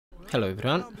Hello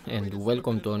everyone and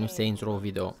welcome to a new Saints Row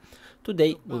video.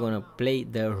 Today we're gonna play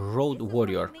the Road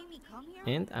Warrior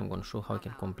and I'm gonna show how I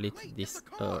can complete this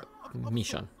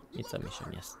mission. It's a mission,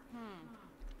 yes.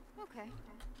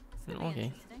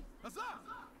 Okay.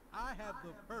 I have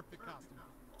the perfect costume.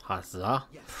 Huzzah!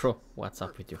 Bro, what's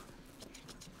up with you?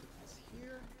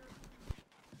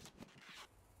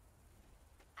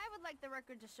 I would like the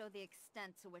record to show the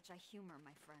extent to which I humor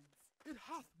my friends. It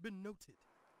hath been noted.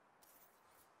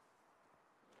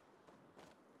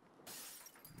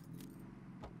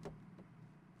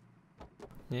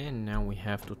 And now we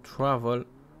have to travel.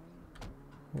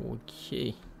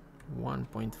 Okay,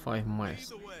 1.5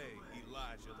 miles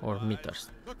or meters,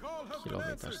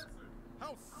 kilometers.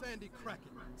 House Sandy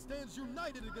Kraken stands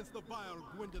united against the vile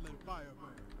Gwendolyn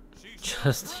Firebird.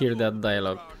 Just hear that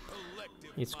dialogue.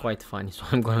 It's quite funny, so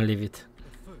I'm gonna leave it.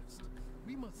 But first,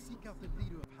 we must seek out the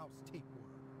leader of House Tapeworm.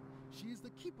 She is the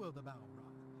keeper of the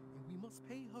Bowelrod, and we must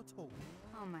pay her toll.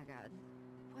 Oh my god.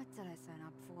 What did I sign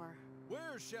up for?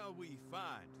 Where shall we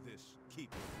find this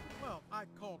keeper? Well, I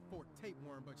called Fort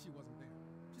Tapeworm, but she wasn't there.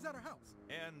 She's at her house.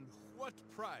 And what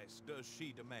price does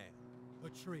she demand? A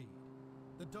trade.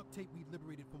 The duct tape we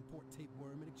liberated from Fort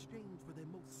Tapeworm in exchange for their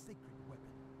most sacred weapon.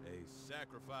 A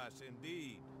sacrifice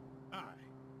indeed. Aye,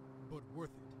 but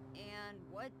worth it. And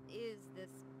what is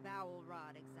this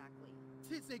Bowelrod exactly?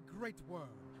 'Tis a great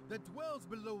worm that dwells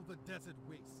below the desert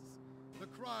wastes. The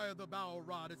cry of the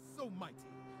Bowelrod is so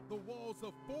mighty, the walls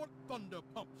of Fort Thunder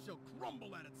Pump shall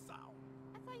crumble at its sound.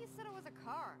 I thought you said it was a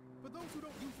car. For those who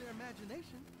don't use their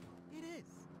imagination, it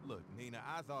is. Look, Neenah,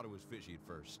 I thought it was fishy at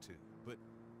first too, but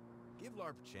give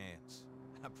LARP a chance.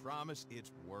 I promise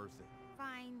it's worth it.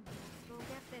 Fine, go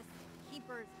get this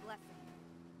keeper's blessing.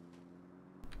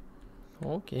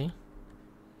 Okay,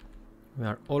 we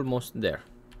are almost there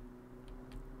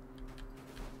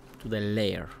to the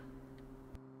lair.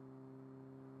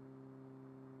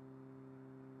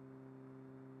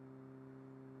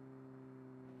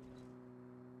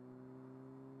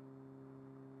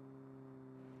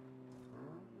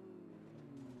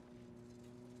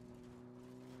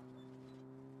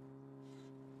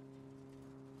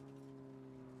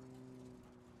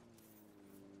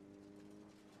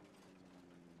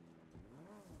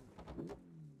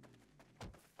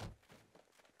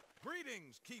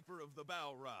 Greetings, keeper of the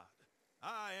Bowelrod.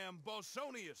 I am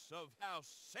Bosonius of House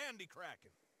Sandy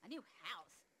Kraken. A new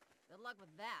house? Good luck with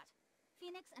that.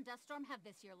 Phoenix and Duststorm have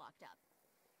this year locked up.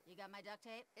 You got my duct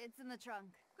tape? It's in the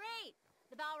trunk. Great!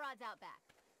 The Bowelrod's out back.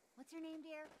 What's your name,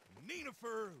 dear? Neenah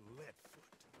Letfoot.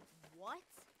 What?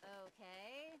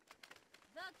 Okay.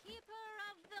 The keeper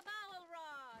of the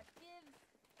Bowelrod gives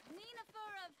Neenah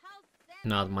of House Sandy...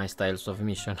 Not my styles of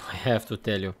mission, I have to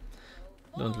tell you.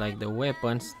 Don't like the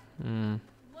weapons.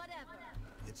 Whatever.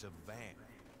 It's a van.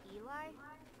 Eli,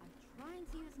 I'm trying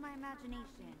to use my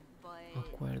imagination, but...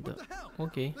 Acquire What the... the hell?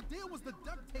 Okay. The deal was the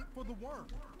duct tape for the worm.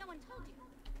 No one told you.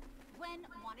 Gwen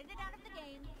wanted it out of the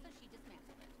game, so she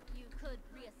dismantled it. You could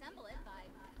reassemble it by,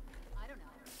 I don't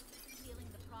know, stealing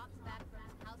the props back from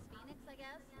House Phoenix, I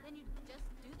guess. Then you just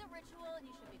do the ritual and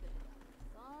you should be good to go.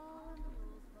 It's all in the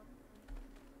rules book.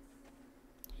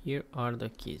 Here are the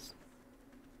keys.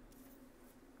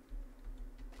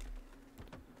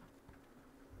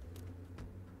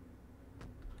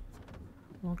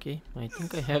 Okay, I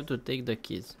think I have to take the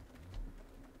keys.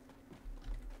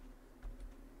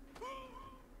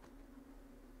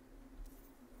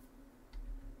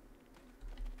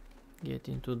 Get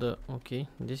into the... okay,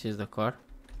 this is the car.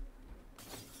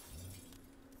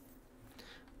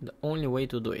 The only way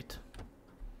to do it.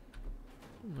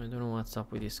 I don't know what's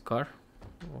up with this car.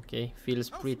 Okay,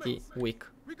 feels pretty weak.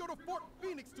 We go to Fort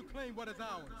Phoenix to claim what is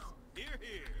ours. Here,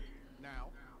 here. Now,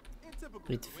 in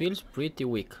typical It feels pretty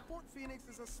weak. Fort Phoenix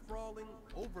is a sprawling,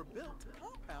 overbuilt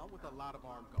compound with a lot of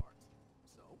armed guards.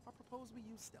 So, I propose we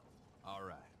use stealth. All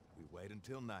right. We wait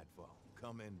until nightfall.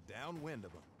 Come in downwind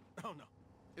of them. Oh no,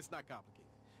 it's not complicated.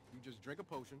 You just drink a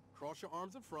potion, cross your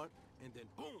arms in front, and then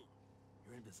boom,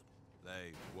 you're invisible.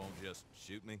 They won't just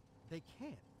shoot me? They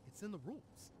can't. It's in the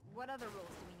rules. What other rules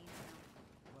do we need to know?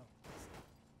 Well, listen.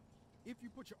 If you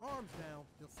put your arms down,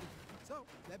 they'll see you. So,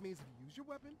 that means if you use your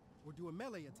weapon or do a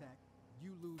melee attack,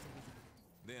 you lose invisibility.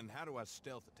 Then how do I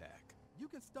stealth attack? You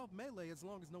can stealth melee as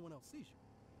long as no one else sees you.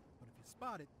 But if you're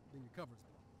spotted, then your cover's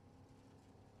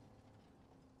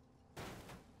blown.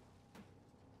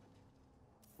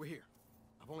 We're here.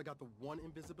 I've only got the one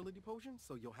invisibility potion,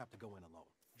 so you'll have to go in alone.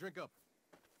 Drink up.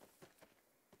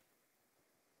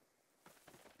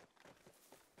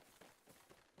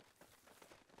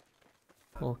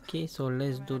 Okay, so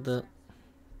let's do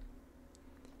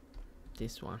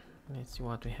this one. Let's see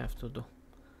what we have to do.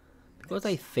 But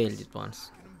I failed it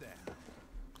once.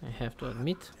 I have to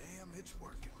admit.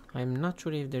 I'm not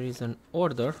sure if there is an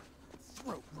order.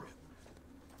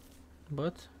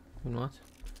 But, you know what?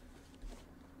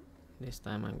 This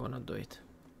time I'm gonna do it.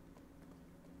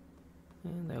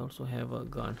 And I also have a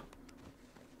gun.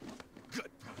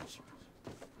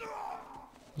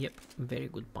 Yep, very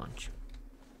good punch.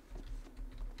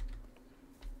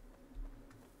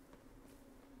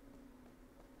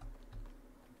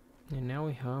 And now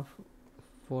we have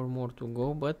 4 more to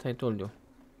go, but I told you.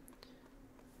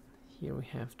 Here we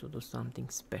have to do something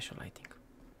special, I think.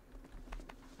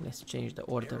 Let's change the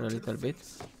order a little bit.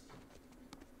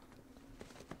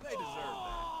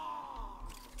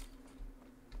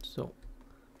 So,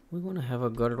 we're gonna have a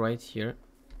girl right here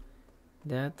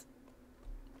that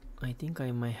I think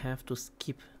I might have to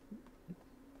skip.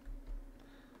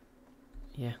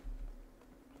 Yeah.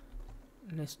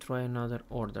 Let's try another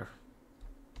order.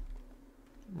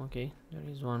 Okay, there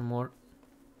is one more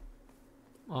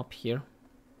up here.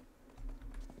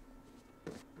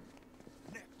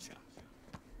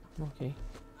 Okay,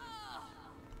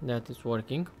 that is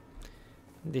working.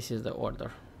 This is the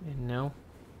order, and now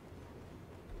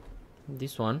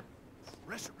this one,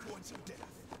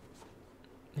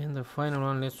 and the final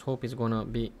one. Let's hope it's gonna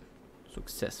be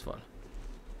successful.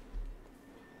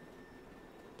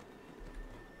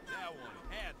 That one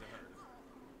had to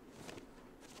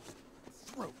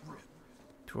hurt.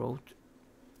 Throat.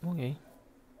 Okay.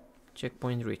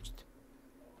 Checkpoint reached.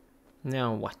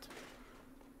 Now what?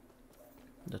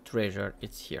 The treasure,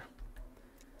 it's here.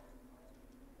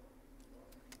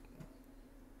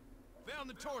 Found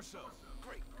the torso.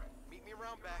 Great. Meet me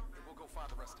around back and we'll go find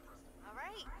the rest of it. All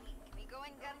right, can we go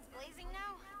in guns blazing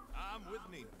now? I'm with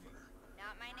Neenah.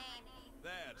 Not my name.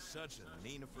 That's such a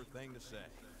Neenah thing to say.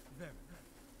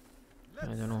 I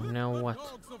don't know, now what?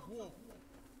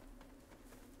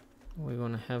 We're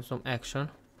gonna have some action.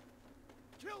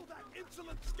 Kill that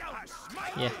insolent scoundrel.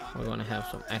 Yeah, we're gonna have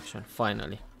some action,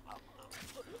 finally.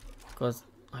 Because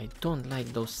I don't like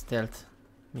those stealth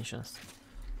missions.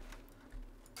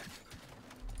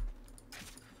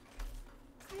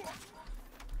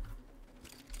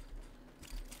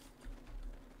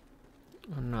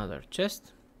 Another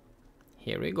chest.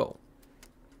 Here we go.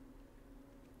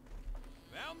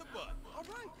 Found the butt. All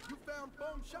right, you found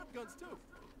foam shotguns too.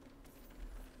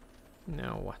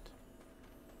 Now what?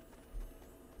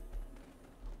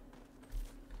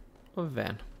 A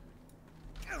van.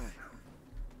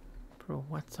 Bro,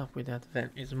 what's up with that van?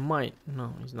 It's mine.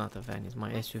 No, it's not a van, it's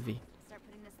my SUV. Start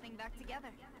putting this thing back together.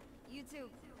 You too.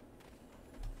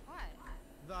 What?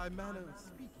 Thy manner of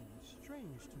speaking is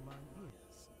strange to my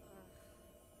ears.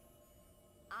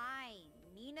 I,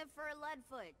 Neenah for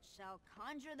Leadfoot, shall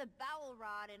conjure the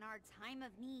Bowelrod in our time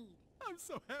of need. I'm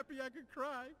so happy I could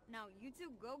cry. Now you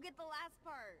two go get the last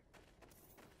part.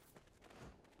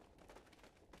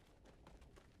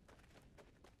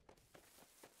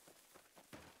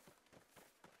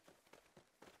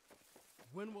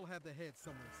 When we'll have the head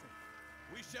somewhere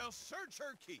safe. We shall search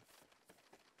her keep.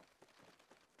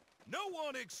 No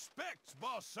one expects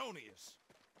Bosonius.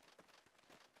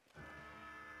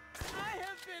 I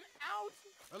have been out!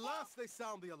 Alas, they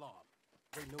sound the alarm.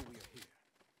 They know we are here.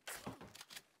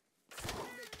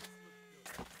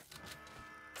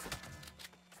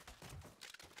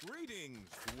 Greetings,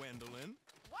 Gwendolyn.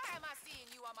 Why am I seeing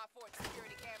you on my Fort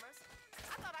security cameras?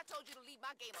 I thought I told you to leave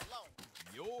my game alone.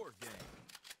 Your game.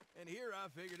 And here I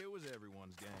figured it was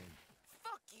everyone's game.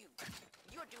 Fuck you.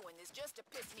 You're doing this just to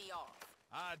piss me off.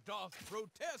 I doth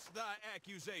protest thy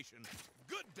accusation.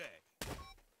 Good day.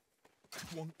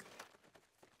 Twunk.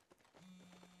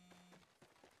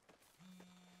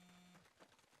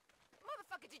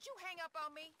 Motherfucker, did you hang up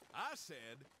on me? I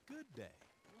said good day.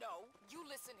 No, you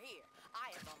listen here.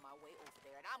 I am on my way over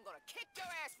there, and I'm gonna kick your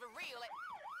ass for real.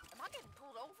 Am I getting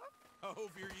pulled over? I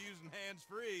hope you're using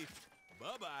hands-free.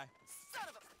 Bye-bye. Son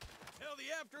of a... Tell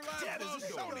the afterlife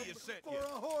Bosonius sent For you.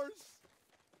 a horse.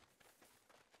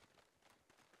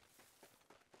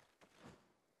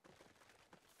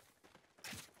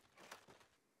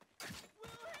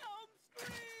 Wilhelm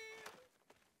scream!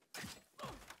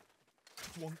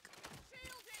 Twunk.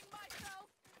 Shielding myself!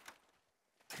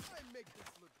 I make this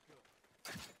look good.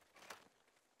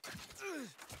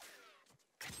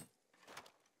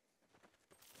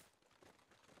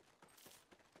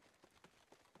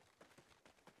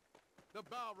 The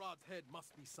Bowelrod's head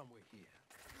must be somewhere here.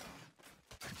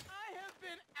 I have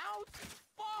been out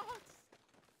fought!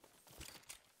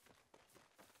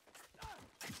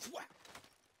 Whack.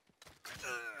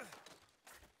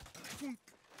 Twunk.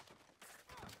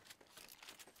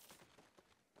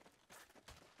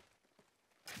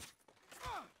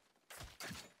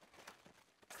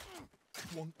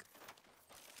 Twunk.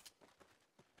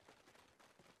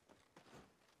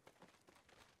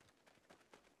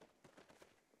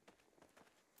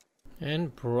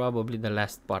 And probably the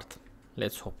last part.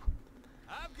 Let's hope.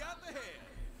 I've got the head.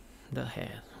 The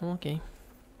head. Okay.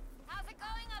 How's it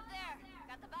going up there?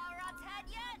 Got the Bowelrod's head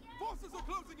yet? Forces are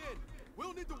closing in.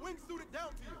 We'll need to wingsuit it down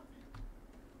to you.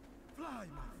 Fly,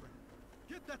 my friend.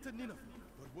 Get that to Neenah.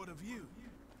 But what of you?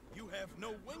 You have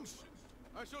no wingsuit.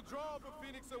 I shall draw the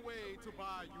phoenix away to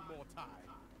buy you more time.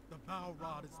 The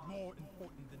Bowelrod is more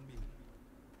important than me.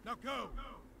 Now go!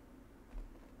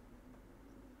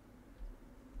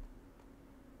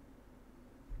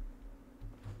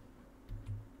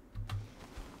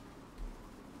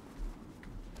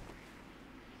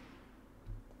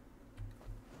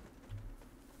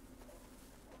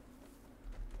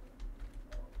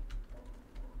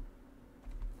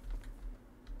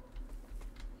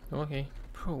 Okay.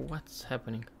 Bro, what's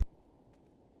happening?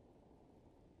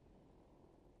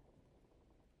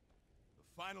 The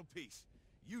final piece.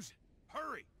 Use it.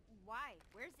 Hurry! Why?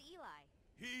 Where's Eli?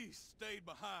 He stayed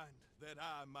behind that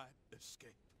I might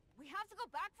escape. We have to go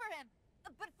back for him.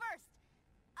 But first,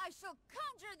 I shall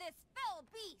conjure this fell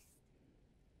beast.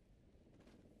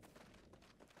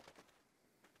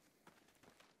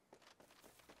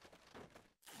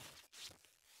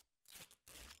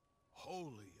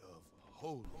 Holy of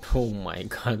holy. Oh my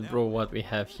god, bro, what we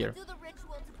have here. Do the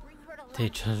ritual to bring her to They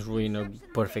life. just ruined a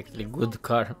Instructions perfectly say good use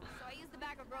car. salt. So I used the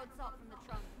bag of road salt from the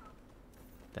trunk.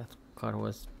 That car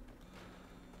was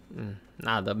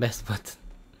not the best, but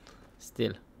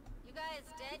still. You guys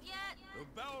dead yet?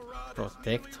 The Bowelrod is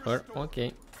Protect nearly her. restored.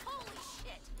 Okay. Holy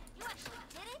shit! You actually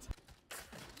did it?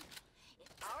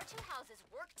 If our two houses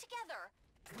work together,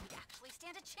 we'd actually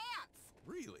stand a chance.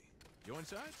 Really? Join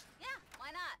sides? Yeah, why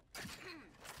not?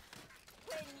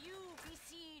 When you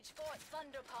besiege Fort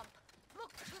Thunderpump,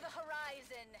 look to the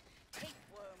horizon.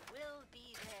 Tapeworm will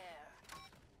be there.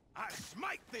 I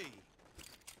smite thee!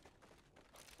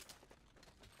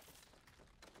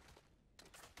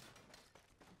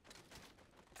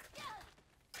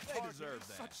 They deserve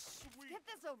that. Get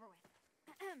this over with.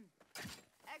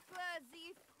 Ekla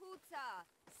zi puta,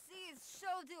 sis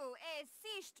shodu e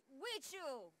sisht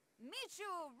wichu,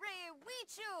 michu re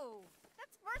wichu.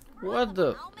 That's first What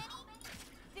the? How many?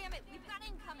 Damn it, we've got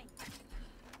incoming.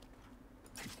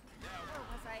 Where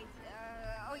was I?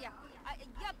 Oh yeah.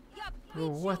 Yup. Bro,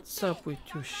 Wichu what's te, up with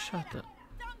you? Shut up.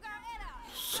 Donga era.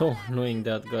 So annoying,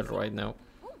 that girl right now.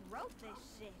 Who wrote this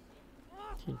shit?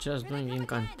 He's just doing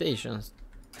incantations.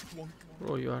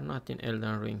 Bro, you are not in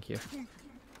Elden Ring here.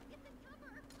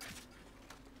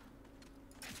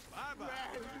 Bye-bye.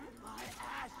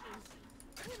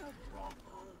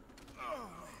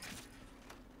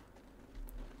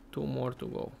 Two more to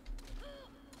go.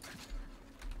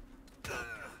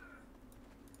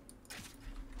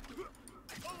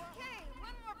 Okay,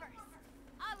 one more verse.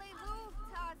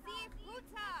 Alleluia, zi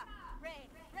puta, re,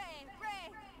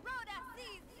 roda,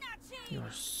 sis, nachi.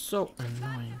 You're so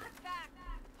annoying. Back.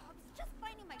 I was just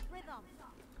finding my rhythm.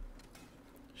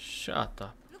 Shut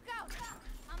up. Look out!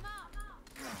 I'm out.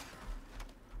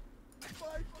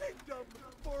 My kingdom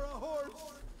for a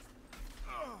horse!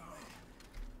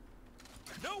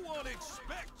 No one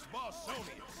expects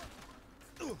Bosonius.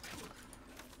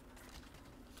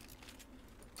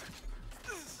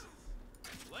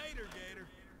 Later, Gator.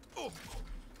 Oh.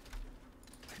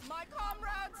 My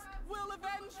comrades will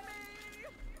avenge me!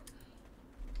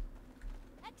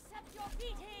 Accept your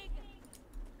beating.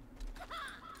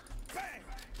 Bang!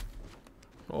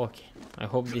 Okay, I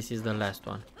hope this is the last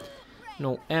one.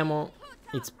 No ammo.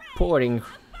 It's pouring.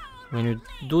 When you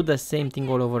do the same thing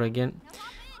all over again,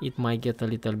 it might get a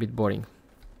little bit boring.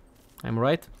 I'm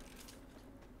right?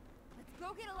 Let's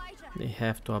go get Elijah. They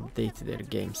have to update their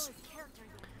games.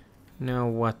 Now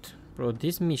what? Bro,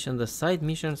 this mission, the side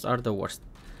missions are the worst.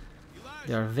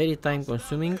 They are very time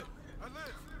consuming.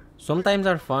 Sometimes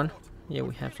are fun. Yeah,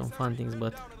 we have some fun things,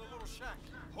 but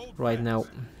right now,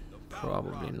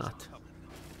 probably not.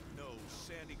 No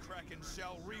sandy kraken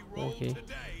shall re-roll Okay.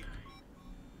 today.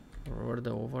 Or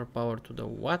the overpower to the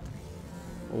what?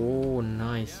 Oh,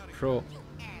 nice, bro.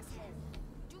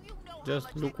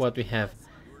 Just look what we have.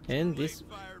 And this,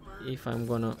 if I'm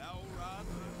gonna...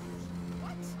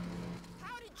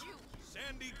 How did you?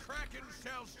 Sandy kraken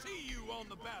shall see you on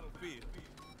the battlefield.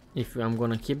 If I'm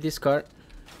gonna keep this car,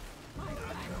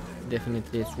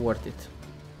 definitely it's worth it.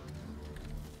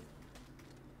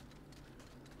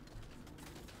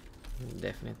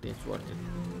 Definitely it's worth it.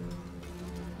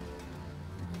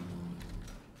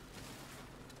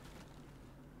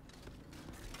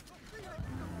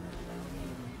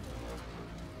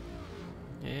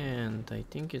 And And I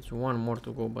think it's one more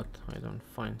to go, but I don't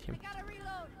find him. Gotta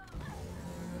reload.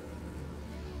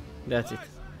 That's it.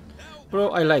 Bro,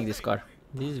 I like this car.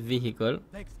 This vehicle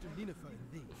Thanks to Neenah for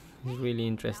thee. is really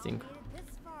interesting. Made it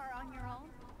this far on your own?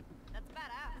 That's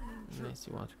badass. Let's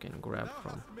see what we can grab Thou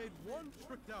from. hast made one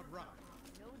tricked out ride.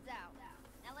 No doubt.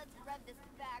 Now let's rev this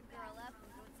bad girl up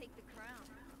and go take the crown.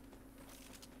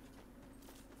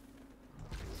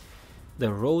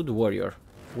 The Road Warrior.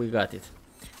 We got it.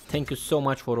 Thank you so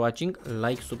much for watching.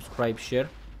 Like, subscribe, share,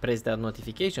 press that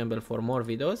notification bell for more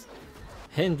videos.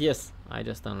 And yes, I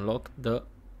just unlocked the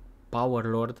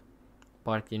Bowelrod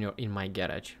parked in my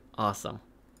garage. Awesome.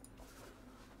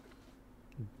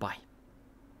 Bye.